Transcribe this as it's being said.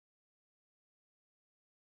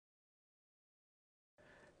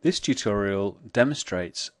This tutorial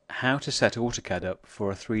demonstrates how to set AutoCAD up for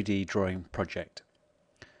a 3D drawing project.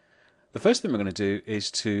 The first thing we're going to do is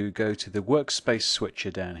to go to the workspace switcher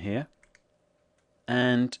down here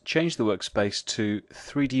and change the workspace to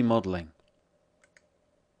 3D modeling.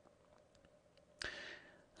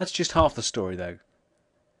 That's just half the story though.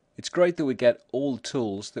 It's great that we get all the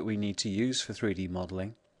tools that we need to use for 3D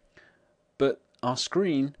modeling, but our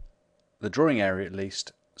screen, the drawing area at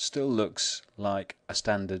least, still looks like a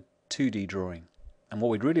standard 2D drawing, and what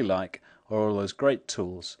we'd really like are all those great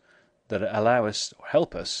tools that allow us or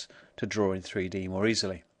help us to draw in 3D more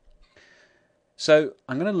easily. So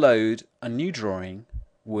I'm going to load a new drawing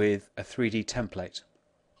with a 3D template.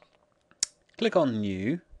 Click on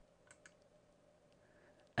New,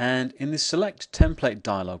 and in the Select Template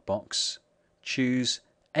dialog box choose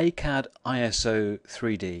AutoCAD ISO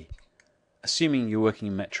 3D, assuming you're working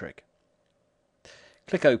in metric.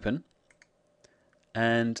 Click Open,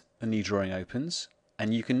 and a new drawing opens,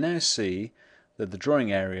 and you can now see that the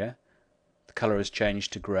drawing area, the colour has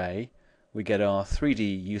changed to grey. We get our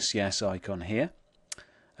 3D UCS icon here,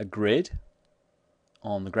 a grid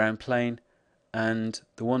on the ground plane, and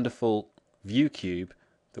the wonderful view cube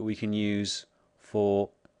that we can use for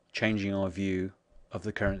changing our view of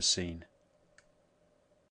the current scene.